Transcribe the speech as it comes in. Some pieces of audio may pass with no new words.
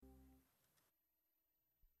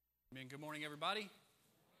Amen. Good morning, everybody.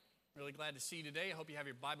 Really glad to see you today. I hope you have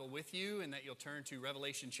your Bible with you and that you'll turn to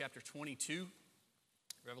Revelation chapter 22.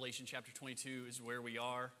 Revelation chapter 22 is where we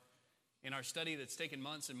are in our study that's taken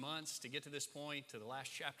months and months to get to this point, to the last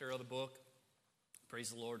chapter of the book. Praise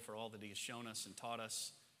the Lord for all that He has shown us and taught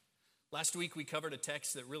us. Last week we covered a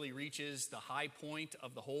text that really reaches the high point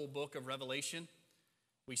of the whole book of Revelation.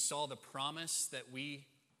 We saw the promise that we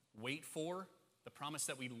wait for, the promise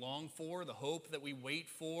that we long for, the hope that we wait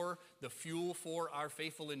for, the fuel for our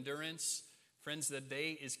faithful endurance. Friends, the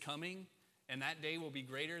day is coming, and that day will be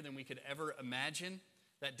greater than we could ever imagine.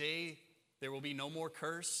 That day, there will be no more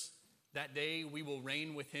curse. That day, we will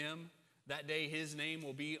reign with Him. That day, His name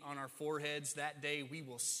will be on our foreheads. That day, we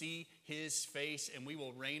will see His face, and we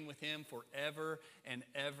will reign with Him forever and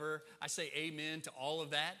ever. I say amen to all of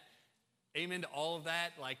that. Amen to all of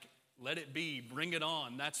that. Let it be. Bring it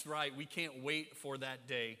on. That's right. We can't wait for that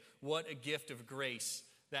day. What a gift of grace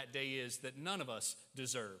that day is that none of us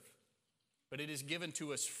deserve. But it is given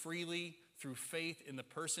to us freely through faith in the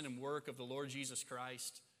person and work of the Lord Jesus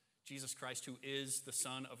Christ. Jesus Christ, who is the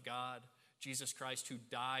Son of God. Jesus Christ, who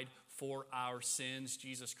died for our sins.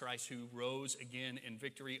 Jesus Christ, who rose again in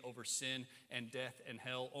victory over sin and death and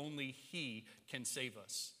hell. Only He can save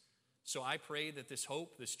us. So I pray that this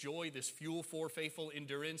hope, this joy, this fuel for faithful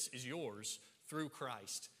endurance is yours through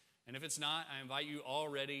Christ. And if it's not, I invite you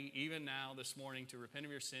already, even now this morning, to repent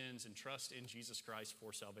of your sins and trust in Jesus Christ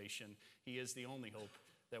for salvation. He is the only hope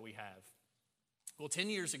that we have. Well, 10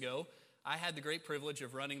 years ago, I had the great privilege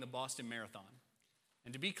of running the Boston Marathon.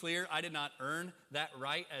 And to be clear, I did not earn that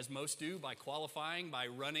right as most do by qualifying, by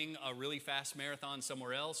running a really fast marathon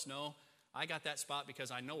somewhere else. No, I got that spot because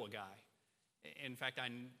I know a guy. In fact, I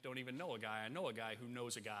don't even know a guy. I know a guy who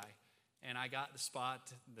knows a guy. And I got the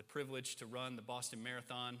spot, the privilege to run the Boston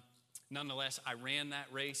Marathon. Nonetheless, I ran that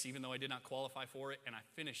race even though I did not qualify for it, and I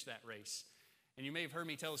finished that race. And you may have heard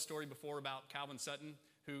me tell a story before about Calvin Sutton,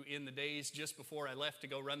 who in the days just before I left to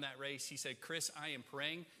go run that race, he said, "Chris, I am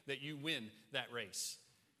praying that you win that race."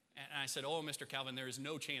 And I said, "Oh, Mr. Calvin, there is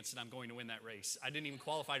no chance that I'm going to win that race. I didn't even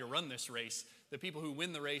qualify to run this race. The people who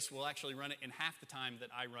win the race will actually run it in half the time that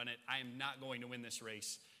I run it. I am not going to win this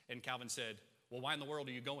race." And Calvin said, "Well, why in the world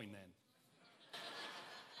are you going then?"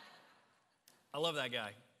 I love that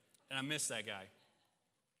guy, and I miss that guy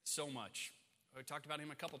so much. I talked about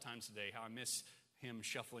him a couple times today, how I miss him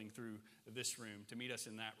shuffling through this room to meet us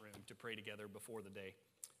in that room to pray together before the day.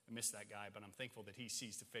 I miss that guy, but I'm thankful that he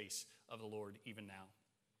sees the face of the Lord even now.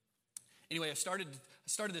 Anyway, I started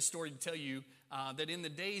this story to tell you that in the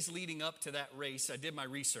days leading up to that race, I did my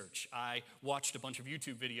research. I watched a bunch of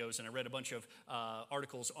YouTube videos and I read a bunch of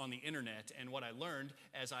articles on the internet. And what I learned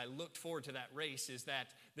as I looked forward to that race is that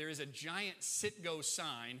there is a giant Citgo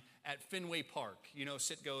sign at Fenway Park. You know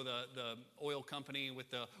Citgo, the oil company with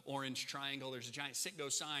the orange triangle. There's a giant Citgo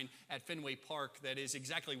sign at Fenway Park that is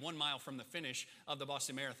exactly 1 mile from the finish of the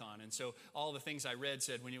Boston Marathon. And so all the things I read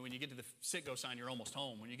said when you get to the Citgo sign, you're almost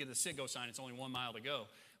home. When you get to the Citgo sign, it's only 1 mile to go.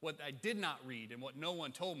 What I did not read and what no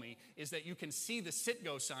one told me is that you can see the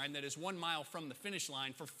Citgo sign that is 1 mile from the finish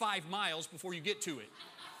line for 5 miles before you get to it.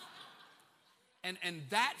 And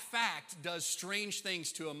that fact does strange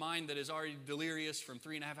things to a mind that is already delirious from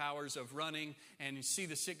 3.5 hours of running, and you see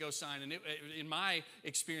the Citgo sign. And in my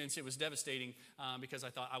experience, it was devastating because I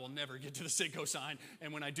thought, I will never get to the Citgo sign.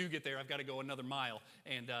 And when I do get there, I've got to go another mile.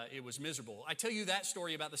 And it was miserable. I tell you that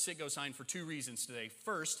story about the Citgo sign for 2 reasons today.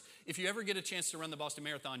 First, if you ever get a chance to run the Boston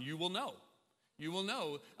Marathon, you will know. You will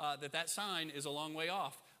know that sign is a long way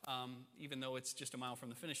off. Even though it's just 1 mile from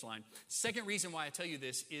the finish line. Second reason why I tell you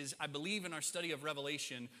this is I believe in our study of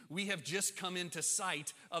Revelation, we have just come into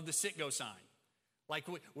sight of the Citgo sign. Like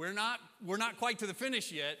we're not quite to the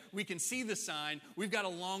finish yet. We can see the sign. We've got a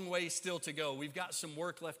long way still to go. We've got some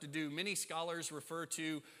work left to do. Many scholars refer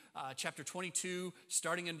to chapter 22,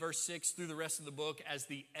 starting in verse 6 through the rest of the book as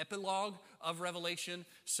the epilogue of Revelation.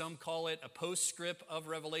 Some call it a postscript of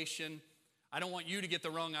Revelation. I don't want you to get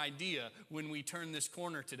the wrong idea when we turn this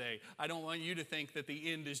corner today. I don't want you to think that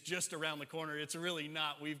the end is just around the corner. It's really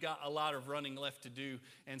not. We've got a lot of running left to do.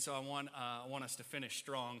 And so I want us to finish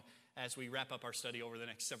strong as we wrap up our study over the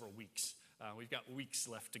next several weeks. We've got weeks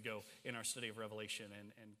left to go in our study of Revelation.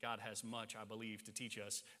 And God has much, I believe, to teach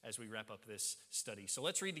us as we wrap up this study. So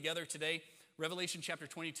let's read together today. Revelation chapter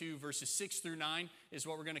 22, verses 6 through 9 is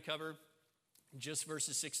what we're going to cover. Just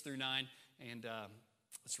verses 6 through 9. And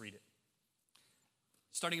let's read it.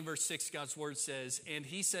 Starting in verse 6, God's word says, "And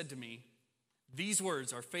he said to me, these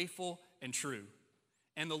words are faithful and true.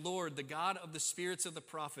 And the Lord, the God of the spirits of the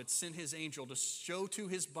prophets, sent his angel to show to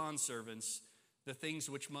his bondservants the things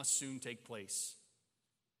which must soon take place.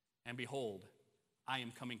 And behold, I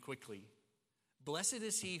am coming quickly. Blessed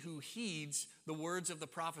is he who heeds the words of the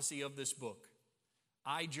prophecy of this book.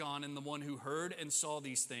 I, John, am the one who heard and saw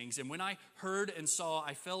these things. And when I heard and saw,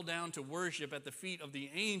 I fell down to worship at the feet of the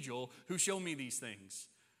angel who showed me these things.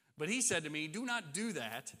 But he said to me, do not do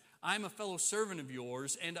that. I am a fellow servant of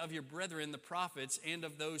yours and of your brethren, the prophets, and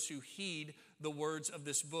of those who heed the words of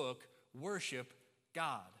this book. Worship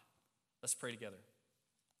God. Let's pray together.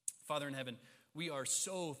 Father in heaven, we are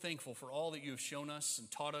so thankful for all that you have shown us and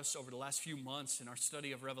taught us over the last few months in our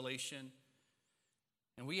study of Revelation.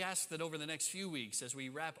 And we ask that over the next few weeks, as we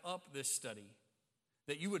wrap up this study,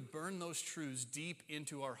 that you would burn those truths deep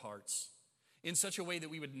into our hearts in such a way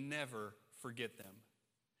that we would never forget them.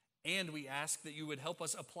 And we ask that you would help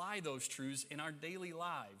us apply those truths in our daily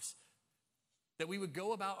lives, that we would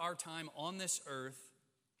go about our time on this earth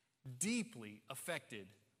deeply affected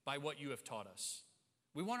by what you have taught us.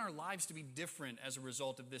 We want our lives to be different as a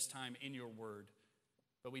result of this time in your word,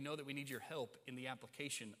 but we know that we need your help in the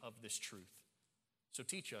application of this truth. So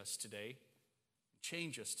teach us today,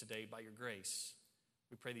 change us today by your grace.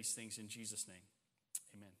 We pray these things in Jesus' name.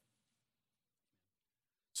 Amen.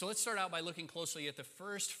 So let's start out by looking closely at the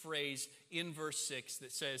first phrase in verse 6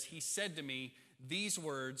 that says, he said to me, these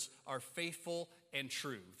words are faithful and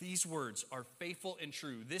true. These words are faithful and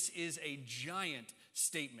true. This is a giant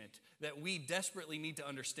statement that we desperately need to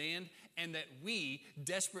understand and that we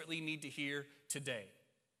desperately need to hear today.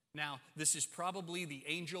 Now, this is probably the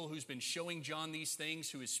angel who's been showing John these things,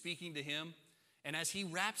 who is speaking to him. And as he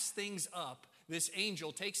wraps things up, this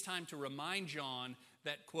angel takes time to remind John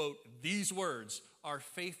that, quote, these words are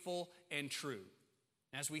faithful and true.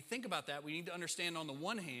 As we think about that, we need to understand on the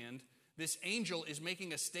one hand, this angel is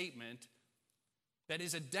making a statement that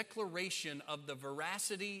is a declaration of the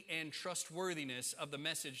veracity and trustworthiness of the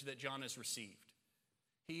message that John has received.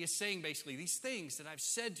 He is saying basically, these things that I've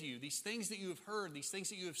said to you, these things that you have heard, these things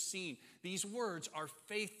that you have seen, these words are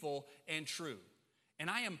faithful and true. And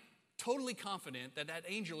I am totally confident that that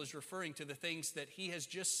angel is referring to the things that he has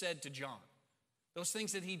just said to John. Those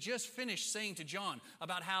things that he just finished saying to John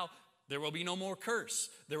about how there will be no more curse,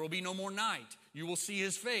 there will be no more night, you will see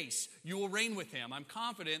his face, you will reign with him. I'm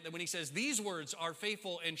confident that when he says these words are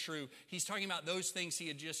faithful and true, he's talking about those things he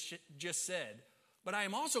had just said. But I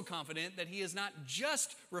am also confident that he is not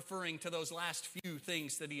just referring to those last few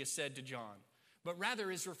things that he has said to John, but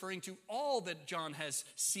rather is referring to all that John has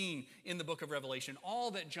seen in the book of Revelation,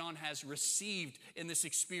 all that John has received in this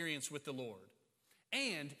experience with the Lord.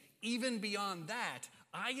 And even beyond that,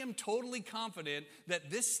 I am totally confident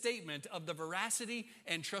that this statement of the veracity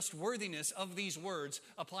and trustworthiness of these words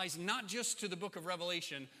applies not just to the book of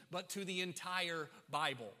Revelation, but to the entire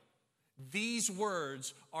Bible. These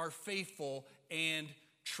words are faithful and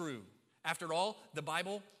true. After all, the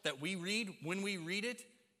Bible that we read, when we read it,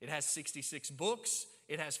 it has 66 books.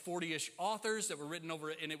 It has 40-ish authors that were written over,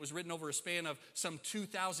 and it was written over a span of some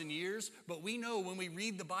 2,000 years. But we know when we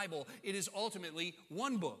read the Bible, it is ultimately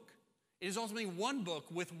one book. It is ultimately one book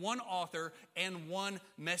with one author and one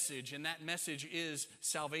message. And that message is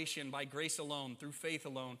salvation by grace alone, through faith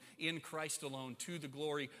alone, in Christ alone, to the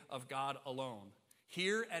glory of God alone.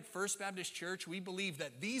 Here at First Baptist Church, we believe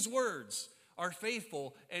that these words are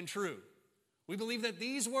faithful and true. We believe that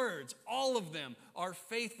these words, all of them, are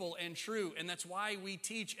faithful and true. And that's why we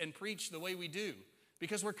teach and preach the way we do.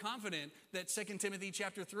 Because we're confident that 2 Timothy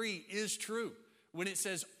chapter 3 is true. When it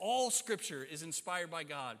says all Scripture is inspired by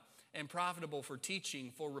God and profitable for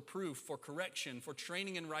teaching, for reproof, for correction, for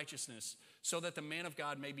training in righteousness, so that the man of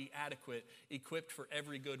God may be adequate, equipped for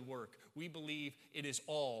every good work. We believe it is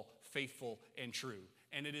all faithful and true.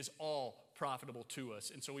 And it is all profitable to us.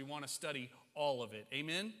 And so we want to study all of it.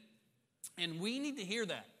 Amen? And we need to hear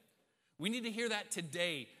that. We need to hear that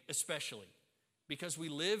today especially. Because we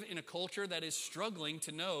live in a culture that is struggling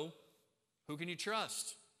to know, who can you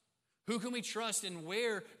trust? Who can we trust and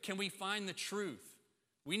where can we find the truth?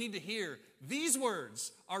 We need to hear these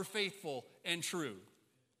words are faithful and true.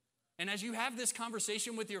 And as you have this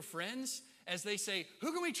conversation with your friends, as they say,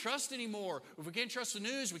 who can we trust anymore? If we can't trust the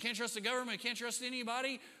news, we can't trust the government, we can't trust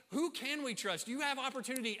anybody, who can we trust? You have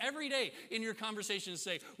opportunity every day in your conversation to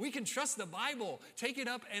say, we can trust the Bible. Take it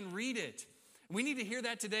up and read it. We need to hear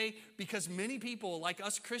that today because many people, like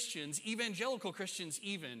us Christians, evangelical Christians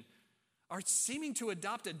even, are seeming to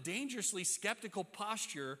adopt a dangerously skeptical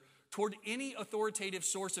posture toward any authoritative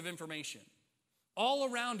source of information.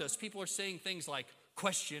 All around us, people are saying things like,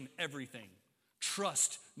 question everything,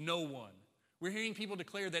 trust no one. We're hearing people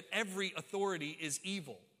declare that every authority is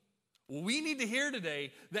evil. We need to hear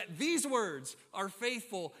today that these words are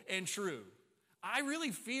faithful and true. I really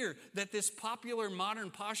fear that this popular modern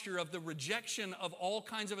posture of the rejection of all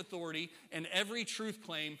kinds of authority and every truth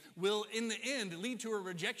claim will, in the end, lead to a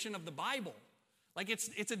rejection of the Bible. Like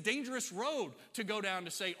it's a dangerous road to go down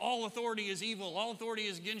to say all authority is evil, all authority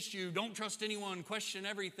is against you, don't trust anyone, question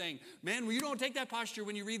everything. Man, you don't take that posture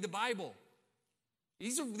when you read the Bible.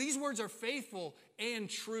 These words are faithful and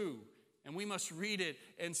true, and we must read it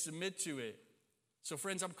and submit to it. So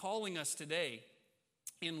friends, I'm calling us today,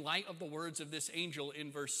 in light of the words of this angel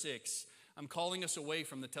in verse 6, I'm calling us away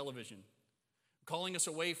from the television, calling us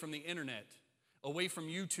away from the internet, away from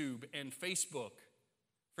YouTube and Facebook.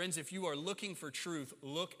 Friends, if you are looking for truth,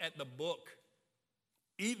 look at the book.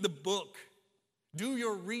 Eat the book. Do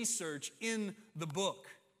your research in the book.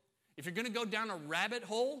 If you're going to go down a rabbit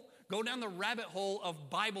hole, go down the rabbit hole of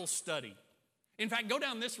Bible study. In fact, go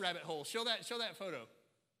down this rabbit hole. Show that photo.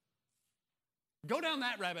 Go down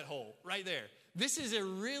that rabbit hole right there. This is a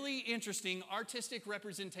really interesting artistic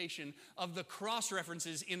representation of the cross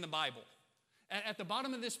references in the Bible. At the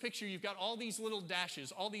bottom of this picture, you've got all these little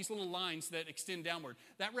dashes, all these little lines that extend downward.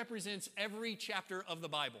 That represents every chapter of the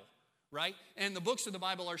Bible, right? And the books of the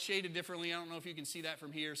Bible are shaded differently. I don't know if you can see that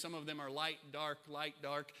from here. Some of them are light, dark,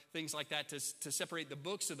 things like that to separate the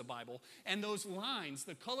books of the Bible. And those lines,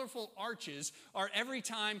 the colorful arches, are every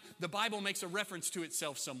time the Bible makes a reference to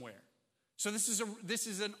itself somewhere. So this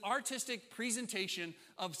is an artistic presentation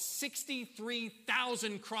of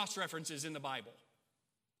 63,000 cross references in the Bible.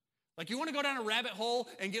 Like you want to go down a rabbit hole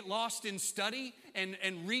and get lost in study and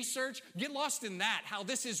research, get lost in that, how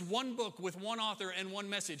this is one book with one author and one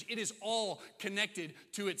message. It is all connected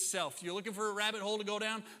to itself. If you're looking for a rabbit hole to go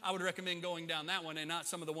down, I would recommend going down that one and not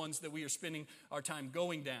some of the ones that we are spending our time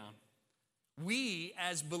going down. We,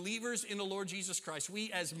 as believers in the Lord Jesus Christ,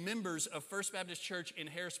 we as members of First Baptist Church in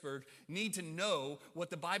Harrisburg need to know what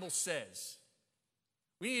the Bible says.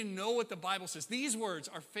 We need to know what the Bible says. These words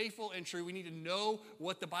are faithful and true. We need to know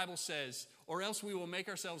what the Bible says, or else we will make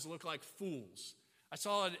ourselves look like fools. I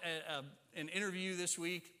saw an interview this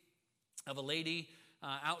week of a lady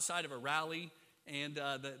outside of a rally, and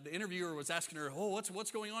the interviewer was asking her,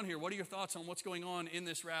 what's going on here? What are your thoughts on what's going on in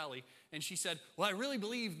this rally? And she said, well, I really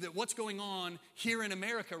believe that what's going on here in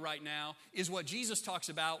America right now is what Jesus talks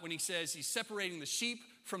about when he says he's separating the sheep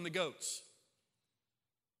from the goats.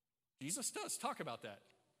 Jesus does talk about that.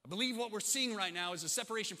 I believe what we're seeing right now is a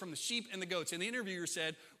separation from the sheep and the goats. And the interviewer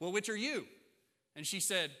said, well, which are you? And she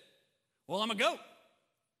said, well, I'm a goat,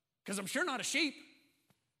 because I'm sure not a sheep.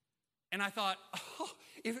 And I thought,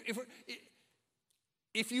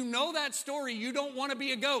 if you know that story, you don't want to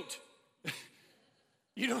be a goat.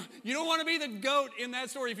 You don't want to be the goat in that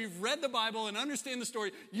story. If you've read the Bible and understand the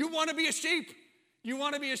story, you want to be a sheep. You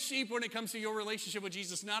want to be a sheep when it comes to your relationship with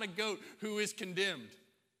Jesus, not a goat who is condemned.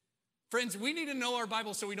 Friends, we need to know our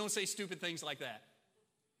Bible so we don't say stupid things like that.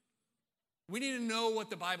 We need to know what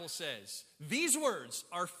the Bible says. These words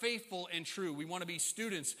are faithful and true. We want to be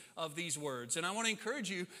students of these words. And I want to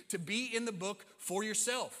encourage you to be in the book for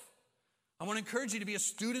yourself. I want to encourage you to be a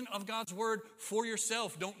student of God's word for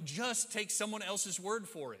yourself. Don't just take someone else's word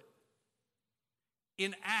for it.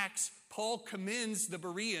 In Acts, Paul commends the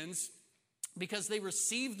Bereans because they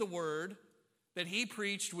received the word that he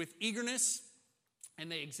preached with eagerness,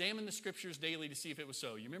 and they examined the scriptures daily to see if it was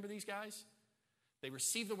so. You remember these guys? They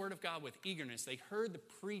received the word of God with eagerness. They heard the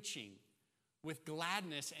preaching with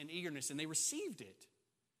gladness and eagerness, and they received it.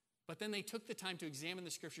 But then they took the time to examine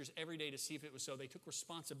the scriptures every day to see if it was so. They took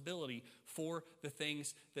responsibility for the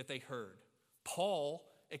things that they heard. Paul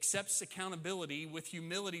accepts accountability with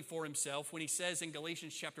humility for himself when he says in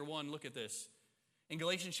Galatians chapter 1, look at this. In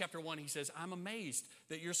Galatians chapter 1, he says, I'm amazed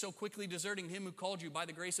that you're so quickly deserting him who called you by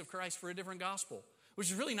the grace of Christ for a different gospel, which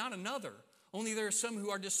is really not another. Only there are some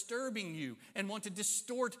who are disturbing you and want to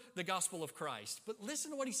distort the gospel of Christ. But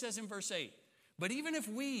listen to what he says in verse 8. But even if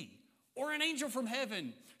we or an angel from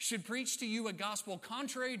heaven should preach to you a gospel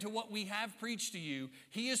contrary to what we have preached to you,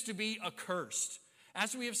 he is to be accursed.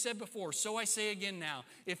 As we have said before, so I say again now,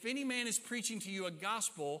 if any man is preaching to you a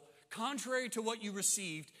gospel contrary to what you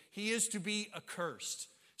received, he is to be accursed.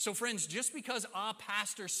 So friends, just because a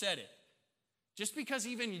pastor said it, just because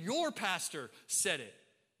even your pastor said it,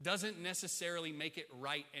 doesn't necessarily make it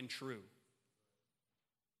right and true.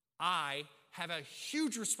 I have a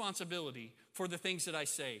huge responsibility for the things that I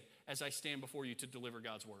say as I stand before you to deliver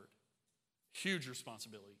God's word. Huge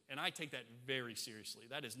responsibility. And I take that very seriously.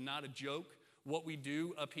 That is not a joke. What we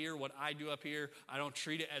do up here, what I do up here, I don't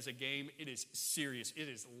treat it as a game. It is serious. It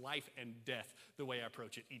is life and death the way I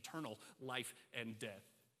approach it. Eternal life and death.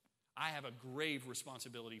 I have a grave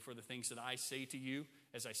responsibility for the things that I say to you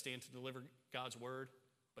as I stand to deliver God's word.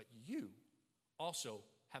 But you also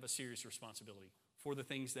have a serious responsibility for the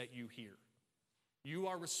things that you hear. You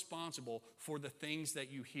are responsible for the things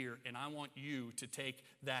that you hear, and I want you to take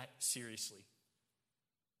that seriously.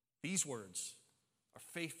 These words are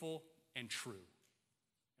faithful and true.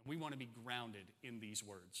 And we want to be grounded in these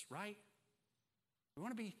words, right? We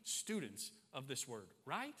want to be students of this word,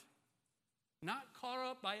 right? Not caught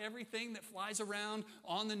up by everything that flies around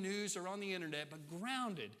on the news or on the internet, but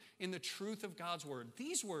grounded in the truth of God's word.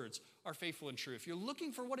 These words are faithful and true. If you're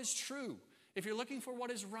looking for what is true, if you're looking for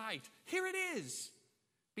what is right, here it is.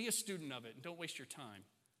 Be a student of it and don't waste your time.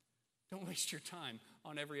 Don't waste your time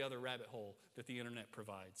on every other rabbit hole that the internet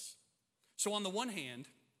provides. So on the one hand,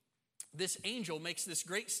 this angel makes this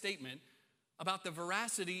great statement about the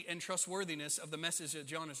veracity and trustworthiness of the message that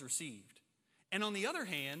John has received. And on the other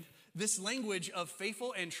hand, this language of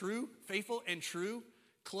faithful and true,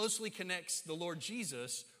 closely connects the Lord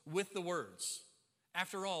Jesus with the words.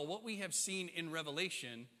 After all, what we have seen in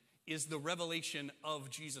Revelation is the revelation of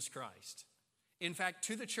Jesus Christ. In fact,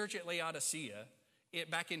 to the church at Laodicea,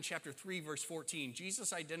 back in chapter 3, verse 14,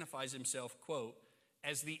 Jesus identifies himself, quote,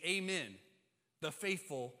 as the Amen, the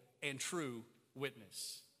faithful and true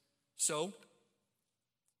witness. So,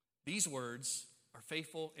 these words are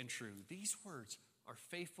faithful and true. These words are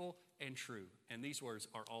faithful and true. And these words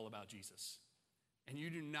are all about Jesus. And you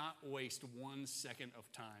do not waste 1 second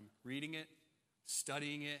of time reading it,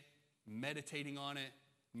 studying it, meditating on it,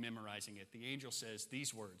 memorizing it. The angel says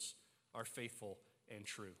these words are faithful and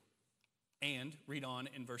true. And, read on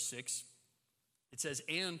in verse 6, it says,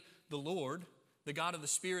 and the Lord, the God of the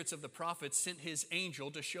spirits of the prophets, sent his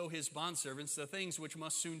angel to show his bondservants the things which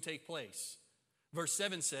must soon take place. Verse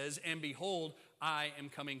 7 says, and behold, I am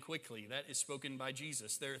coming quickly. That is spoken by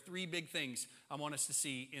Jesus. There are 3 big things I want us to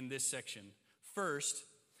see in this section. First,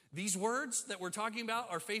 these words that we're talking about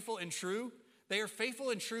are faithful and true. They are faithful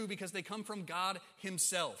and true because they come from God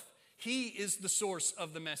himself. He is the source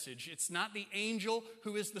of the message. It's not the angel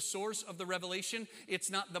who is the source of the revelation. It's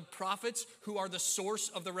not the prophets who are the source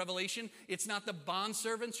of the revelation. It's not the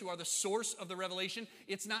bondservants who are the source of the revelation.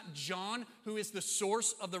 It's not John who is the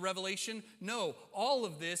source of the revelation. No, all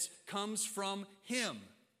of this comes from him,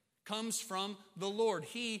 comes from the Lord.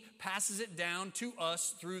 He passes it down to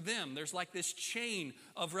us through them. There's like this chain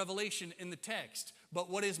of revelation in the text. But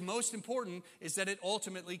what is most important is that it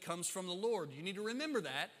ultimately comes from the Lord. You need to remember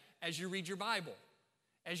that as you read your Bible.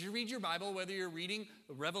 As you read your Bible, whether you're reading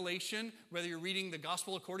Revelation, whether you're reading the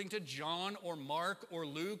Gospel according to John or Mark or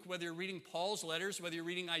Luke, whether you're reading Paul's letters, whether you're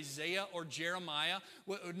reading Isaiah or Jeremiah,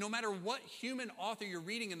 no matter what human author you're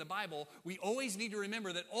reading in the Bible, we always need to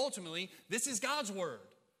remember that ultimately this is God's word.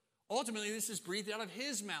 Ultimately, this is breathed out of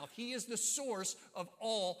his mouth. He is the source of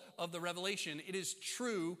all of the revelation. It is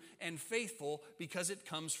true and faithful because it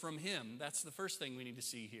comes from him. That's the first thing we need to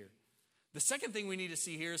see here. The second thing we need to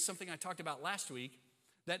see here is something I talked about last week,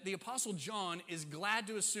 that the Apostle John is glad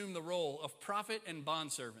to assume the role of prophet and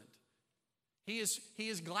bondservant. He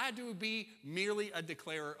is glad to be merely a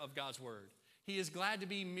declarer of God's word. He is glad to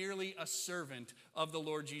be merely a servant of the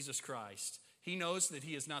Lord Jesus Christ. He knows that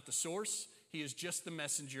he is not the source. He is just the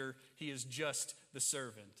messenger. He is just the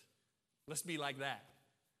servant. Let's be like that.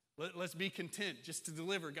 Let's be content just to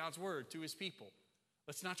deliver God's word to his people.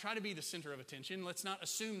 Let's not try to be the center of attention. Let's not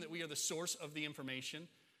assume that we are the source of the information.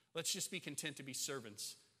 Let's just be content to be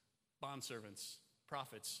servants, bondservants,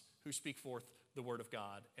 prophets who speak forth the word of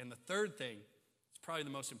God. And the third thing, it's probably the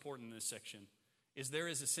most important in this section, is there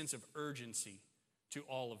is a sense of urgency to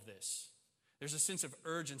all of this. There's a sense of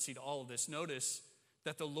urgency to all of this. Notice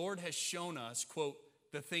that the Lord has shown us, quote,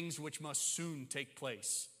 the things which must soon take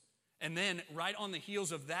place. And then, right on the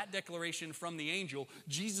heels of that declaration from the angel,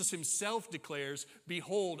 Jesus himself declares,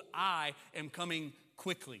 behold, I am coming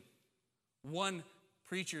quickly. One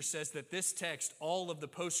preacher says that this text, all of the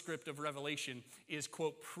postscript of Revelation, is,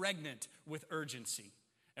 quote, pregnant with urgency.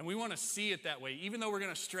 And we want to see it that way. Even though we're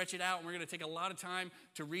going to stretch it out and we're going to take a lot of time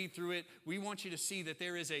to read through it, we want you to see that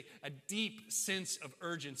there is a deep sense of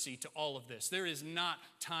urgency to all of this. There is not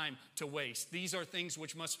time to waste. These are things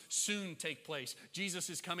which must soon take place. Jesus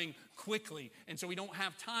is coming quickly, and so we don't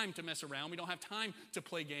have time to mess around. We don't have time to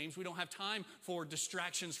play games. We don't have time for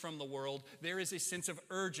distractions from the world. There is a sense of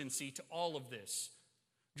urgency to all of this.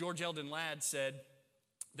 George Eldon Ladd said,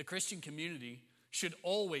 the Christian community should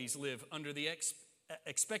always live under the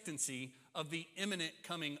expectancy of the imminent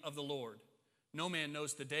coming of the Lord. No man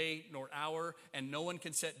knows the day nor hour, and no one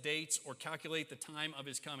can set dates or calculate the time of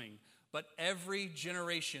his coming. But every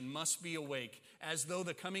generation must be awake, as though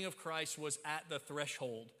the coming of Christ was at the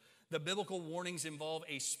threshold. The biblical warnings involve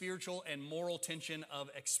a spiritual and moral tension of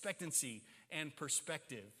expectancy and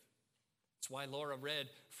perspective. That's why Laura read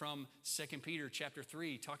from 2 Peter chapter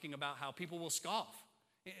 3, talking about how people will scoff.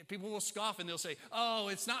 People will scoff and they'll say, oh,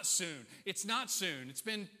 it's not soon. It's not soon. It's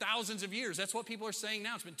been thousands of years. That's what people are saying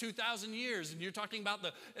now. It's been 2,000 years. And you're talking about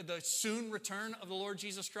the soon return of the Lord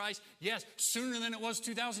Jesus Christ. Yes, sooner than it was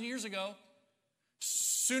 2,000 years ago.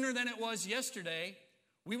 Sooner than it was yesterday.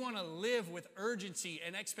 We want to live with urgency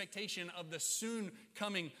and expectation of the soon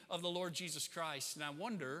coming of the Lord Jesus Christ. And I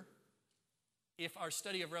wonder if our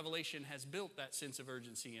study of Revelation has built that sense of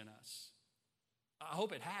urgency in us. I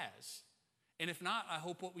hope it has. And if not, I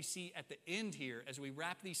hope what we see at the end here as we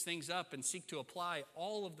wrap these things up and seek to apply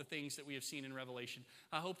all of the things that we have seen in Revelation,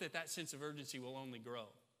 I hope that that sense of urgency will only grow.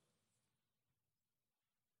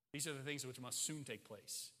 These are the things which must soon take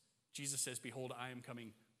place. Jesus says, behold, I am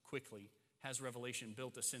coming quickly. Has Revelation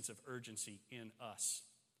built a sense of urgency in us?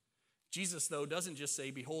 Jesus, though, doesn't just say,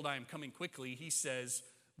 behold, I am coming quickly. He says,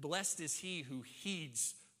 blessed is he who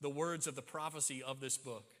heeds the words of the prophecy of this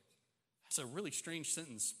book. That's a really strange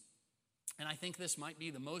sentence. And I think this might be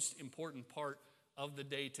the most important part of the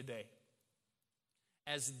day today,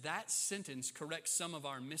 as that sentence corrects some of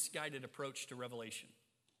our misguided approach to Revelation.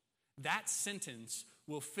 That sentence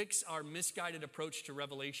will fix our misguided approach to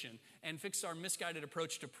Revelation and fix our misguided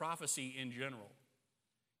approach to prophecy in general.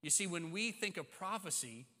 You see, when we think of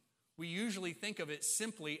prophecy, we usually think of it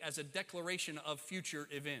simply as a declaration of future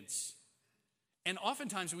events. And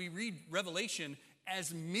oftentimes we read Revelation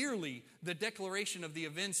as merely the declaration of the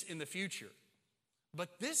events in the future.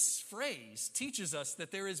 But this phrase teaches us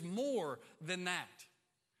that there is more than that.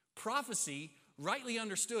 Prophecy, rightly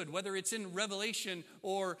understood, whether it's in Revelation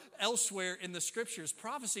or elsewhere in the Scriptures,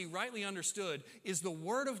 prophecy, rightly understood, is the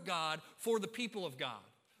Word of God for the people of God.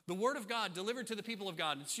 The Word of God delivered to the people of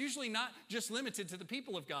God. It's usually not just limited to the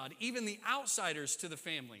people of God, even the outsiders to the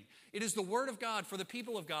family. It is the Word of God for the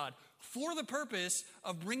people of God for the purpose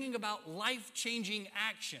of bringing about life-changing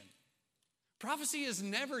action. Prophecy is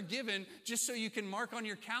never given just so you can mark on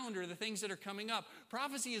your calendar the things that are coming up.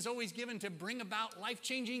 Prophecy is always given to bring about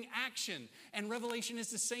life-changing action. And Revelation is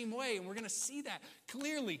the same way. And we're going to see that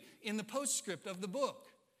clearly in the postscript of the book.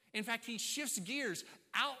 In fact, he shifts gears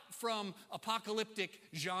out from apocalyptic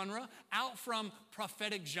genre, out from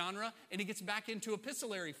prophetic genre, and he gets back into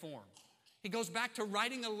epistolary form. He goes back to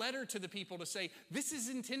writing a letter to the people to say, this is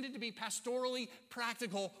intended to be pastorally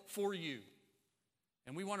practical for you.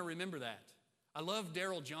 And we want to remember that. I love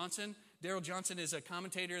Darrell Johnson. Darrell Johnson is a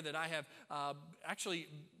commentator that I have actually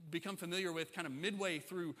become familiar with kind of midway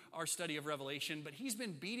through our study of Revelation, but he's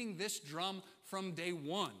been beating this drum from day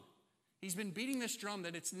one. He's been beating this drum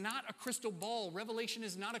that it's not a crystal ball. Revelation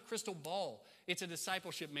is not a crystal ball. It's a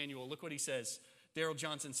discipleship manual. Look what he says. Darrell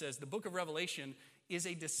Johnson says, the book of Revelation is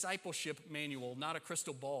a discipleship manual, not a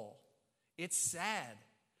crystal ball. It's sad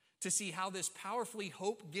to see how this powerfully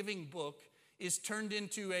hope-giving book is turned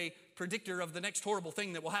into a predictor of the next horrible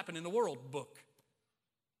thing that will happen in the world book.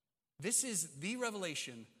 This is the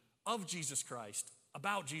revelation of Jesus Christ,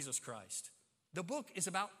 about Jesus Christ. The book is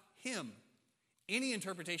about him. Any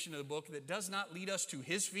interpretation of the book that does not lead us to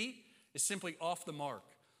his feet is simply off the mark.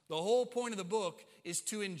 The whole point of the book is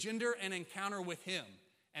to engender an encounter with him.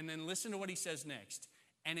 And then listen to what he says next.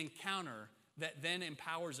 An encounter that then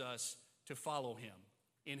empowers us to follow him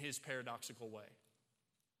in his paradoxical way.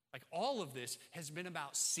 Like all of this has been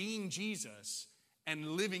about seeing Jesus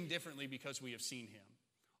and living differently because we have seen him.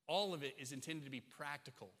 All of it is intended to be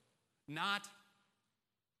practical, not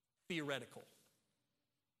theoretical.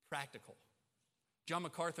 Practical. John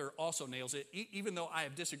MacArthur also nails it, even though I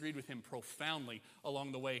have disagreed with him profoundly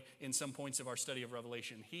along the way in some points of our study of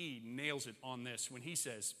Revelation. He nails it on this when he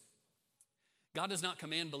says, God does not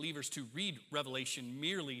command believers to read Revelation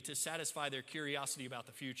merely to satisfy their curiosity about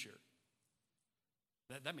the future.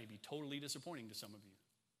 That may be totally disappointing to some of you.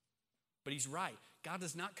 But he's right. God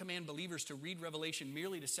does not command believers to read Revelation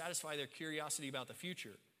merely to satisfy their curiosity about the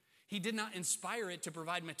future. He did not inspire it to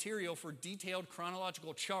provide material for detailed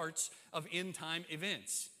chronological charts of end-time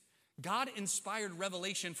events. God inspired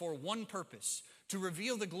Revelation for one purpose, to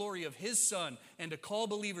reveal the glory of his Son and to call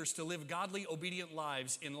believers to live godly, obedient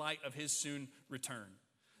lives in light of his soon return.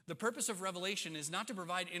 The purpose of Revelation is not to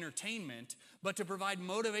provide entertainment, but to provide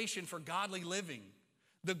motivation for godly living.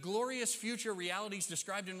 The glorious future realities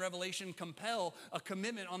described in Revelation compel a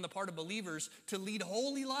commitment on the part of believers to lead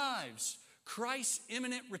holy lives. Christ's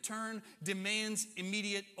imminent return demands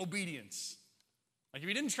immediate obedience. Like if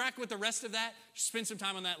you didn't track with the rest of that, spend some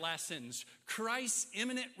time on that last sentence. Christ's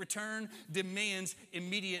imminent return demands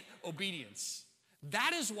immediate obedience.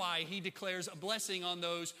 That is why he declares a blessing on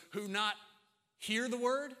those who not hear the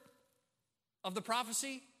word of the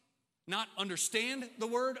prophecy, not understand the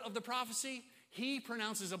word of the prophecy. He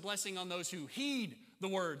pronounces a blessing on those who heed the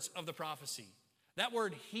words of the prophecy. That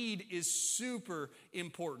word heed is super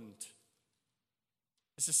important.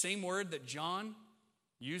 It's the same word that John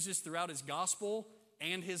uses throughout his gospel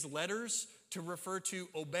and his letters to refer to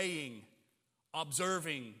obeying,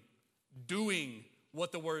 observing, doing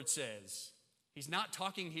what the word says. He's not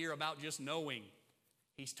talking here about just knowing.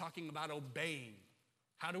 He's talking about obeying.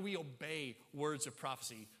 How do we obey words of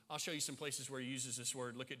prophecy? I'll show you some places where he uses this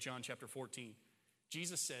word. Look at John chapter 14.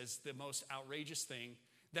 Jesus says the most outrageous thing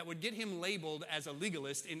that would get him labeled as a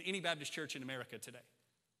legalist in any Baptist church in America today.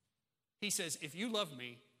 He says, if you love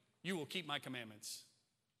me, you will keep my commandments.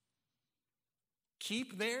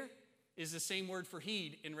 Keep there is the same word for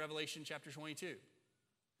heed in Revelation chapter 22.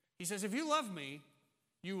 He says, if you love me,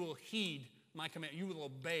 you will heed my command. You will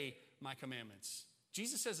obey my commandments.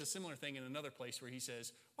 Jesus says a similar thing in another place where he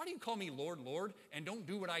says, why do you call me Lord, Lord, and don't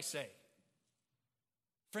do what I say?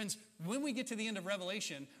 Friends, when we get to the end of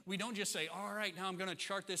Revelation, we don't just say, all right, now I'm going to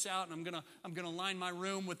chart this out and I'm going to line my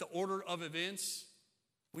room with the order of events.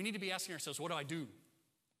 We need to be asking ourselves, what do I do?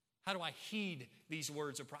 How do I heed these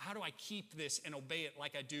words? How do I keep this and obey it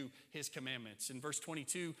like I do his commandments? In verse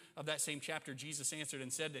 22 of that same chapter, Jesus answered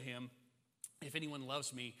and said to him, if anyone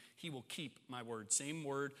loves me, he will keep my word. Same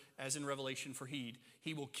word as in Revelation for heed.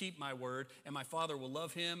 He will keep my word, and my Father will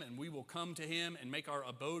love him, and we will come to him and make our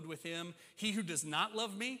abode with him. He who does not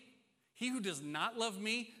love me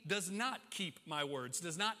does not keep my words,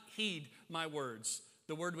 does not heed my words.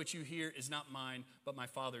 The word which you hear is not mine, but my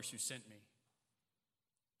Father's who sent me.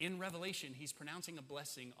 In Revelation, he's pronouncing a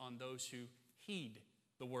blessing on those who heed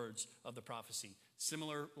the words of the prophecy.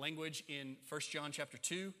 Similar language in 1 John chapter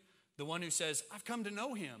 2. The one who says, I've come to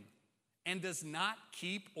know him, and does not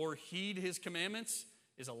keep or heed his commandments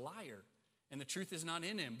is a liar, and the truth is not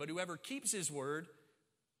in him. But whoever keeps his word,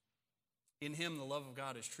 in him the love of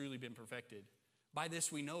God has truly been perfected. By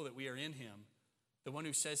this we know that we are in him. The one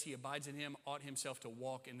who says he abides in him ought himself to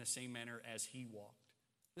walk in the same manner as he walked.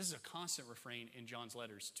 This is a constant refrain in John's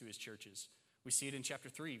letters to his churches. We see it in chapter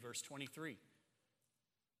 3, verse 23.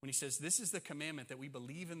 When he says, this is the commandment that we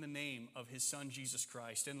believe in the name of his Son, Jesus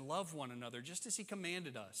Christ, and love one another just as he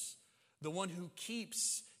commanded us. The one who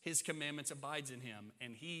keeps his commandments abides in him,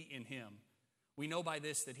 and he in him. We know by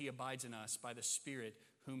this that he abides in us, by the Spirit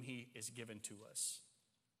whom he is given to us.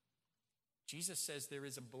 Jesus says there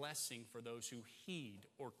is a blessing for those who heed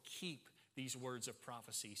or keep these words of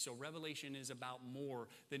prophecy. So Revelation is about more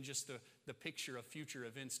than just the picture of future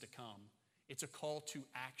events to come. It's a call to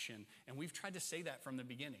action. And we've tried to say that from the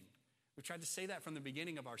beginning. We tried to say that from the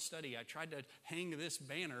beginning of our study. I tried to hang this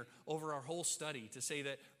banner over our whole study to say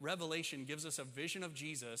that Revelation gives us a vision of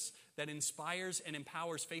Jesus that inspires and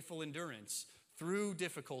empowers faithful endurance through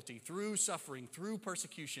difficulty, through suffering, through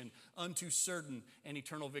persecution, unto certain and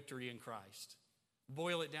eternal victory in Christ.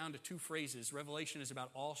 Boil it down to two phrases. Revelation is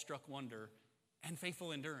about awestruck wonder and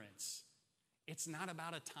faithful endurance. It's not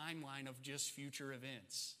about a timeline of just future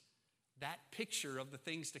events. That picture of the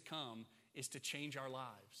things to come is to change our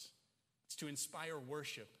lives. It's to inspire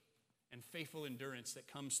worship and faithful endurance that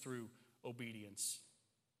comes through obedience.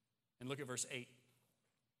 And look at verse 8.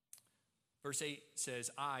 Verse 8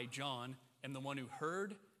 says, I, John, am the one who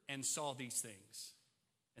heard and saw these things.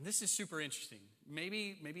 And this is super interesting.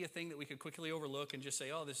 Maybe a thing that we could quickly overlook and just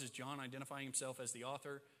say, oh, this is John identifying himself as the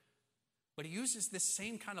author. But he uses this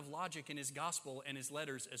same kind of logic in his gospel and his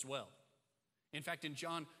letters as well. In fact, in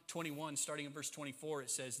John 21, starting in verse 24, it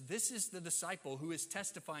says, this is the disciple who is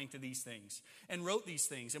testifying to these things and wrote these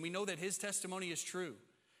things. And we know that his testimony is true.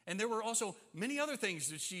 And there were also many other things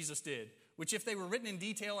that Jesus did, which if they were written in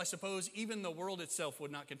detail, I suppose even the world itself would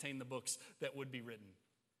not contain the books that would be written.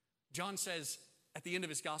 John says at the end of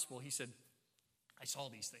his gospel, he said, I saw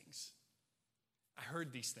these things. I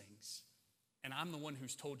heard these things. And I'm the one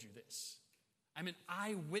who's told you this. I'm an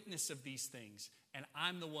eyewitness of these things, and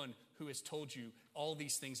I'm the one who has told you all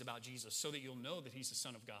these things about Jesus so that you'll know that he's the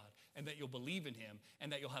Son of God and that you'll believe in him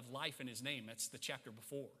and that you'll have life in his name. That's the chapter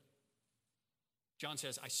before. John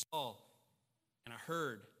says, I saw and I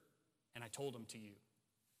heard and I told them to you.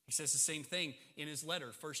 He says the same thing in his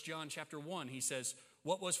letter, 1 John chapter 1. He says,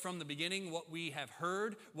 what was from the beginning, what we have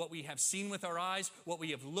heard, what we have seen with our eyes, what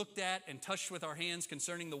we have looked at and touched with our hands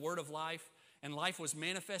concerning the word of life. And life was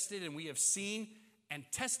manifested, and we have seen and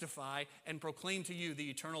testify and proclaim to you the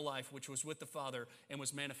eternal life which was with the Father and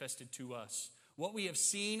was manifested to us. What we have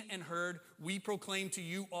seen and heard, we proclaim to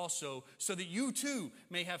you also, so that you too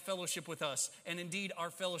may have fellowship with us. And indeed,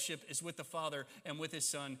 our fellowship is with the Father and with his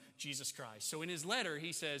Son, Jesus Christ. So in his letter,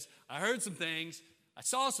 he says, I heard some things, I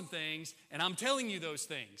saw some things, and I'm telling you those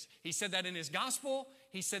things. He said that in his gospel,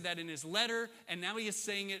 he said that in his letter, and now he is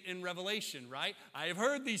saying it in Revelation, right? I have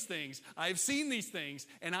heard these things, I have seen these things,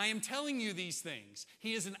 and I am telling you these things.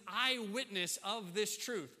 He is an eyewitness of this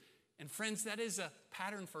truth. And friends, that is a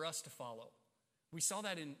pattern for us to follow. We saw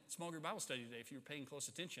that in small group Bible study today, if you were paying close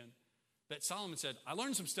attention, that Solomon said, I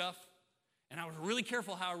learned some stuff, and I was really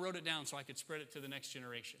careful how I wrote it down so I could spread it to the next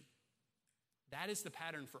generation. That is the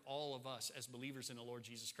pattern for all of us as believers in the Lord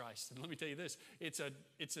Jesus Christ. And let me tell you this, it's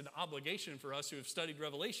an obligation for us who have studied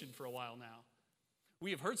Revelation for a while now.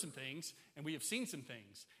 We have heard some things and we have seen some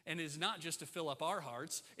things. And it is not just to fill up our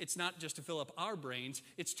hearts, it's not just to fill up our brains,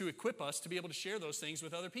 it's to equip us to be able to share those things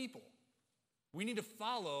with other people. We need to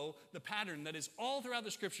follow the pattern that is all throughout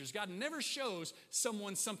the Scriptures. God never shows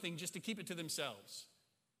someone something just to keep it to themselves.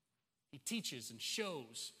 He teaches and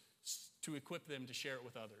shows to equip them to share it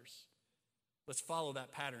with others. Let's follow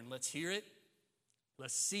that pattern. Let's hear it,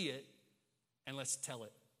 let's see it, and let's tell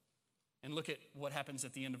it. And look at what happens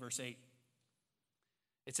at the end of verse 8.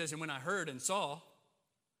 It says, and when I heard and saw,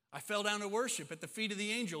 I fell down to worship at the feet of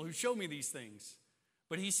the angel who showed me these things.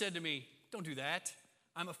 But he said to me, don't do that.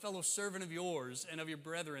 I'm a fellow servant of yours and of your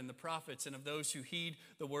brethren, the prophets, and of those who heed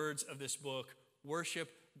the words of this book. Worship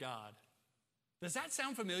God. Does that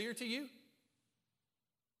sound familiar to you?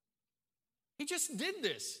 He just did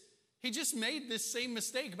this. He just made this same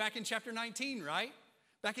mistake back in chapter 19, right?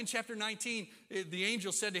 Back in chapter 19, the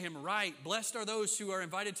angel said to him, right, blessed are those who are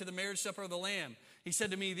invited to the marriage supper of the Lamb. He said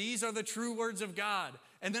to me, these are the true words of God.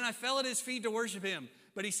 And then I fell at his feet to worship him.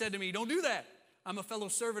 But he said to me, don't do that. I'm a fellow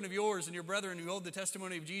servant of yours and your brethren who hold the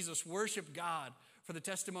testimony of Jesus. Worship God, for the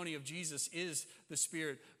testimony of Jesus is the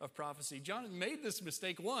spirit of prophecy. John made this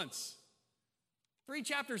mistake once, 3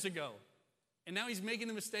 chapters ago. And now he's making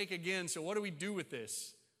the mistake again. So what do we do with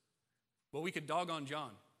this? Well, we could dog on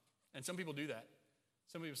John. And some people do that.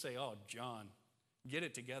 Some people say, oh, John, get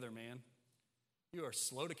it together, man. You are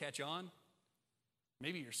slow to catch on.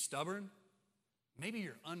 Maybe you're stubborn. Maybe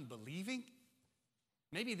you're unbelieving.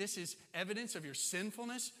 Maybe this is evidence of your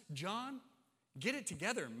sinfulness. John, get it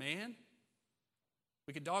together, man.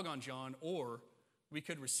 We could dog on John, or we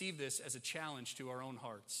could receive this as a challenge to our own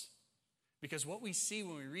hearts. Because what we see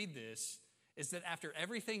when we read this is that after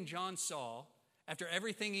everything John saw, after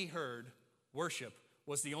everything he heard, worship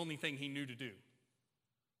was the only thing he knew to do.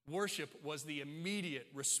 Worship was the immediate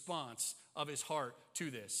response of his heart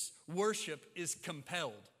to this. Worship is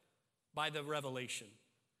compelled by the revelation,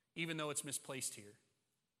 even though it's misplaced here.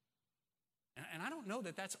 And I don't know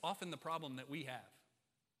that that's often the problem that we have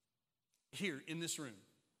here in this room.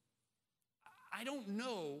 I don't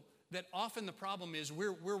know that often the problem is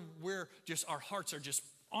we're just, our hearts are just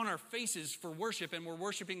on our faces for worship and we're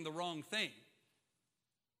worshiping the wrong thing.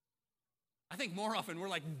 I think more often we're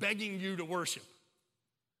like begging you to worship.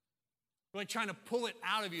 We're like trying to pull it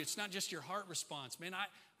out of you. It's not just your heart response. Man,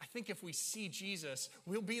 I think if we see Jesus,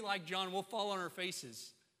 we'll be like John. We'll fall on our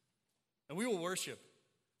faces and we will worship.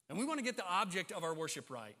 And we want to get the object of our worship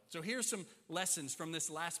right. So here's some lessons from this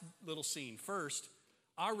last little scene. First,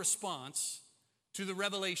 our response to the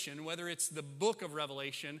revelation, whether it's the book of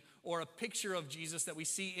Revelation or a picture of Jesus that we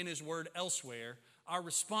see in his word elsewhere, our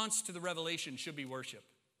response to the revelation should be worship.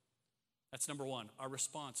 That's number one. Our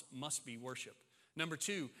response must be worship. Number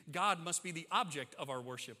two, God must be the object of our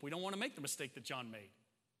worship. We don't want to make the mistake that John made.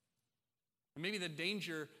 And maybe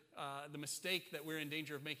the mistake that we're in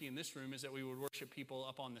danger of making in this room is that we would worship people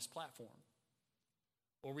up on this platform.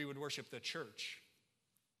 Or we would worship the church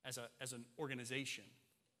as an organization.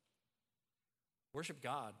 Worship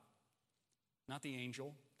God, not the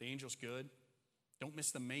angel. The angel's good. Don't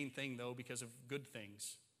miss the main thing, though, because of good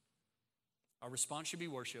things. Our response should be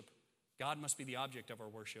worship. God must be the object of our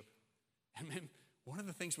worship. And man, one of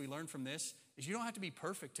the things we learn from this is you don't have to be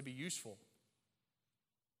perfect to be useful.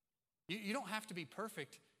 You don't have to be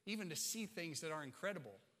perfect even to see things that are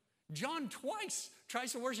incredible. John twice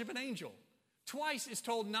tries to worship an angel. Twice is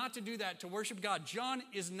told not to do that, to worship God. John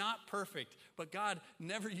is not perfect, but God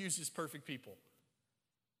never uses perfect people.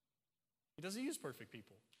 He doesn't use perfect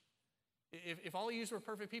people. If all he used were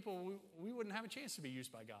perfect people, we wouldn't have a chance to be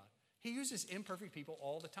used by God. He uses imperfect people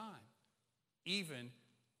all the time, even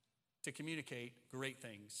to communicate great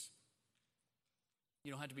things.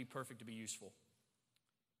 You don't have to be perfect to be useful,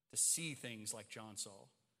 to see things like John saw,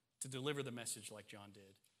 to deliver the message like John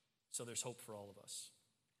did. So there's hope for all of us.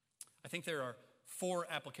 I think there are 4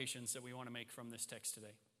 applications that we want to make from this text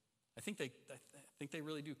today. I think they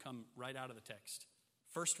really do come right out of the text.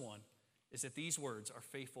 First one is that these words are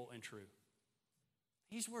faithful and true.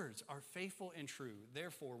 These words are faithful and true.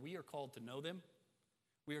 Therefore, we are called to know them.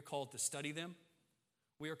 We are called to study them.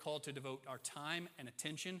 We are called to devote our time and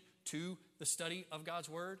attention to the study of God's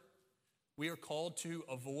Word. We are called to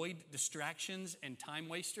avoid distractions and time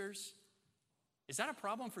wasters. Is that a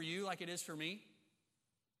problem for you like it is for me?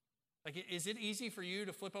 Like, is it easy for you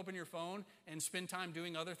to flip open your phone and spend time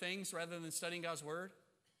doing other things rather than studying God's Word?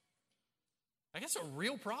 I guess a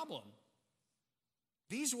real problem.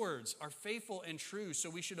 These words are faithful and true,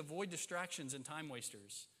 so we should avoid distractions and time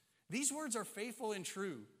wasters. These words are faithful and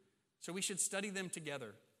true, so we should study them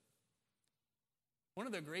together. One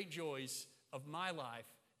of the great joys of my life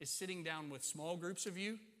is sitting down with small groups of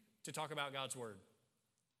you to talk about God's Word.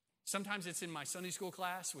 Sometimes it's in my Sunday school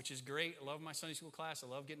class, which is great. I love my Sunday school class. I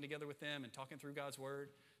love getting together with them and talking through God's Word.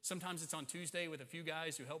 Sometimes it's on Tuesday with a few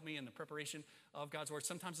guys who help me in the preparation of God's Word.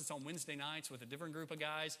 Sometimes it's on Wednesday nights with a different group of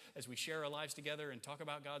guys as we share our lives together and talk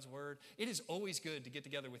about God's Word. It is always good to get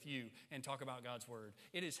together with you and talk about God's Word.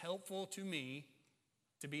 It is helpful to me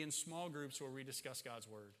to be in small groups where we discuss God's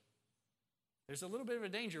Word. There's a little bit of a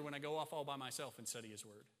danger when I go off all by myself and study His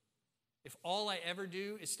Word. If all I ever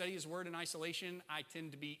do is study His Word in isolation, I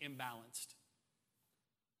tend to be imbalanced.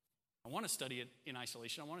 I want to study it in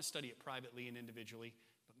isolation. I want to study it privately and individually.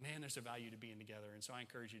 But man, there's a value to being together. And so I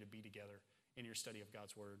encourage you to be together in your study of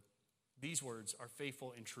God's Word. These words are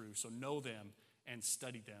faithful and true. So know them and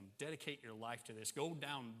study them. Dedicate your life to this. Go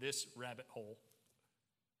down this rabbit hole.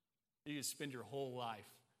 You can spend your whole life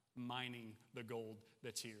mining the gold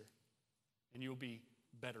that's here. And you'll be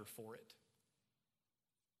better for it.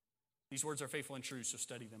 These words are faithful and true, so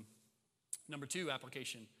study them. Number 2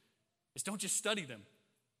 application is don't just study them.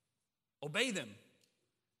 Obey them.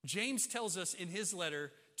 James tells us in his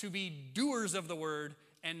letter to be doers of the word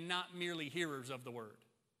and not merely hearers of the word.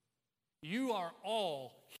 You are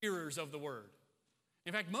all hearers of the word.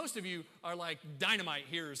 In fact, most of you are like dynamite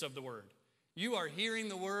hearers of the word. You are hearing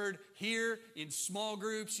the word here in small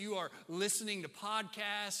groups. You are listening to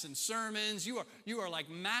podcasts and sermons. You are like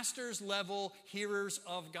master's level hearers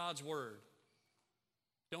of God's word.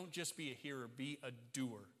 Don't just be a hearer, be a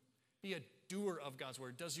doer. Be a doer of God's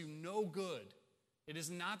word. It does you no good. It is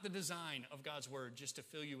not the design of God's word just to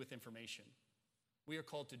fill you with information. We are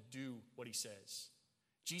called to do what He says.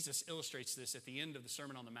 Jesus illustrates this at the end of the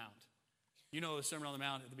Sermon on the Mount. You know the Sermon on the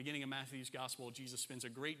Mount, at the beginning of Matthew's Gospel, Jesus spends a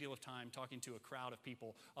great deal of time talking to a crowd of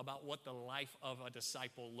people about what the life of a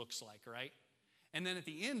disciple looks like, right? And then at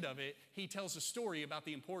the end of it, He tells a story about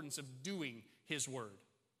the importance of doing His word.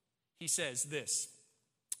 He says this,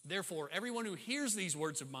 "Therefore, everyone who hears these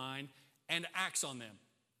words of mine and acts on them,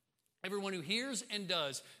 everyone who hears and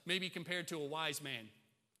does may be compared to a wise man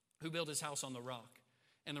who built his house on the rock.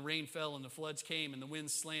 And the rain fell, and the floods came, and the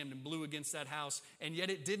winds slammed and blew against that house, and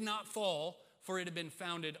yet it did not fall, for it had been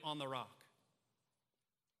founded on the rock.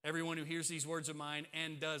 Everyone who hears these words of mine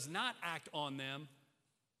and does not act on them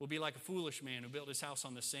will be like a foolish man who built his house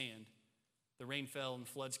on the sand. The rain fell, and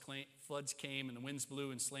the floods came, and the winds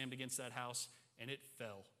blew and slammed against that house, and it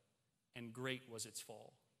fell, and great was its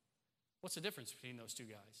fall." What's the difference between those two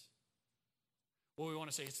guys? Well, we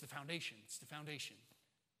want to say it's the foundation. It's the foundation.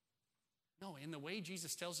 No, in the way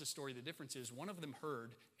Jesus tells this story, the difference is one of them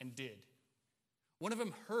heard and did. One of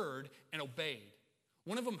them heard and obeyed.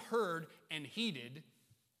 One of them heard and heeded,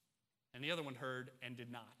 and the other one heard and did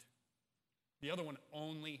not. The other one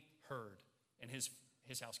only heard, and his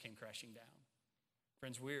house came crashing down.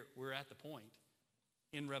 Friends, we're at the point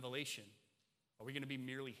in Revelation. Are we going to be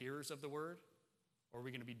merely hearers of the word, or are we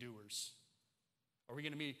going to be doers? Are we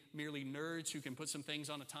going to be merely nerds who can put some things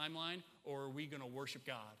on a timeline, or are we going to worship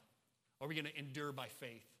God? Are we going to endure by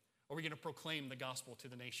faith? Are we going to proclaim the gospel to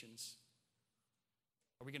the nations?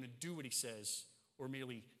 Are we going to do what He says or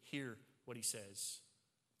merely hear what He says?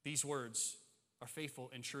 These words are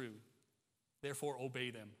faithful and true. Therefore,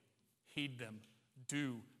 obey them, heed them,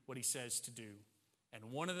 do what He says to do.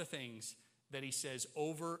 And one of the things that He says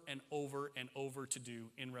over and over and over to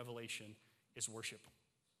do in Revelation is worship.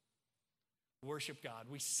 Worship God.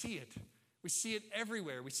 We see it. We see it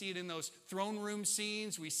everywhere. We see it in those throne room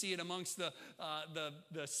scenes. We see it amongst the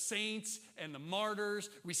saints and the martyrs.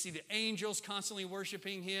 We see the angels constantly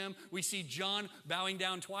worshiping Him. We see John bowing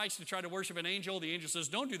down twice to try to worship an angel. The angel says,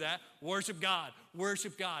 "Don't do that. Worship God.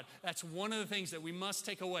 Worship God." That's one of the things that we must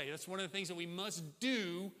take away. That's one of the things that we must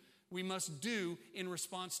do in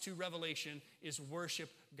response to Revelation is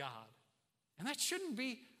worship God. And that shouldn't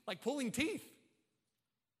be like pulling teeth.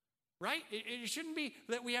 Right? It shouldn't be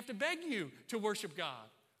that we have to beg you to worship God.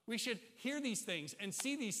 We should hear these things and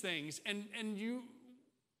see these things, and you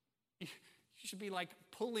should be like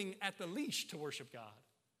pulling at the leash to worship God.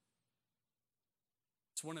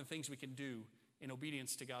 It's one of the things we can do in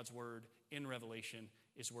obedience to God's word in Revelation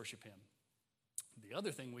is worship Him. The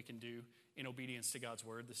other thing we can do in obedience to God's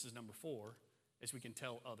word, this is number 4, is we can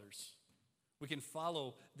tell others. We can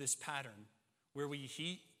follow this pattern where we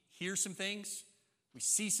hear some things, we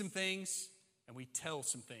see some things, and we tell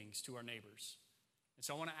some things to our neighbors. And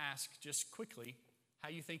so I want to ask just quickly how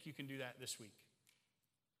you think you can do that this week.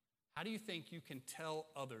 How do you think you can tell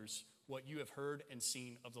others what you have heard and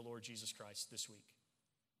seen of the Lord Jesus Christ this week?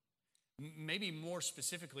 Maybe more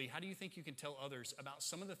specifically, how do you think you can tell others about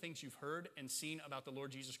some of the things you've heard and seen about the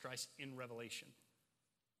Lord Jesus Christ in Revelation?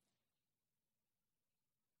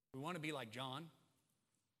 We want to be like John.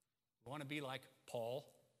 We want to be like Paul.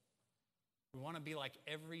 We want to be like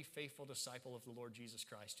every faithful disciple of the Lord Jesus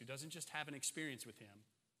Christ who doesn't just have an experience with him,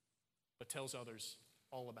 but tells others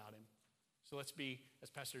all about him. So let's be, as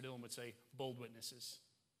Pastor Dylan would say, bold witnesses.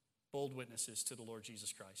 Bold witnesses to the Lord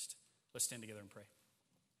Jesus Christ. Let's stand together and pray.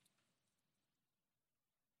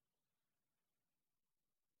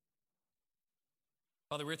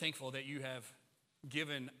 Father, we're thankful that you have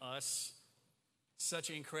given us such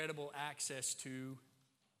incredible access to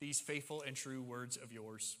these faithful and true words of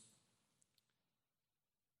yours.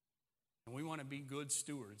 And we want to be good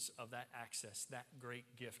stewards of that access, that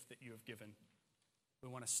great gift that you have given. We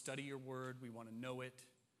want to study your word. We want to know it.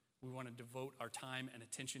 We want to devote our time and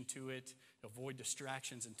attention to it, avoid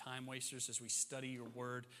distractions and time wasters as we study your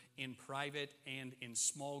word in private and in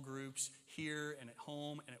small groups, here and at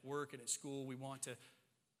home and at work and at school. We want to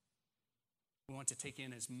take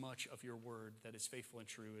in as much of your word that is faithful and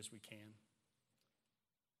true as we can.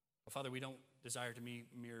 But Father, we don't desire to be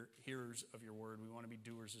mere hearers of your word. We want to be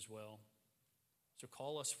doers as well. So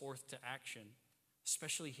call us forth to action,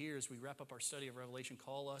 especially here as we wrap up our study of Revelation.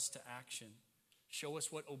 Call us to action. Show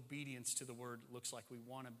us what obedience to the word looks like. We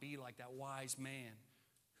want to be like that wise man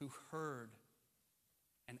who heard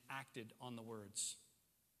and acted on the words.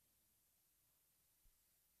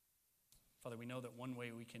 Father, we know that one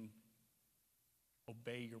way we can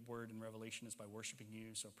obey your word in Revelation is by worshiping you.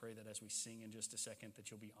 So pray that as we sing in just a second,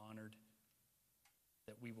 that you'll be honored,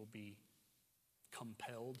 that we will be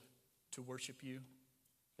compelled to worship you,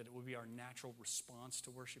 that it will be our natural response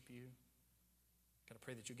to worship you. God, I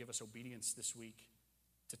pray that you give us obedience this week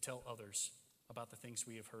to tell others about the things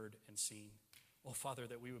we have heard and seen. Oh, Father,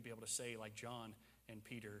 that we would be able to say, like John and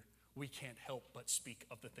Peter, we can't help but speak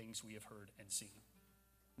of the things we have heard and seen,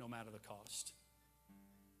 no matter the cost.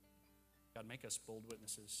 God, make us bold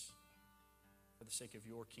witnesses for the sake of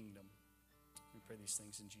your kingdom. We pray these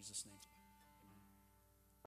things in Jesus' name.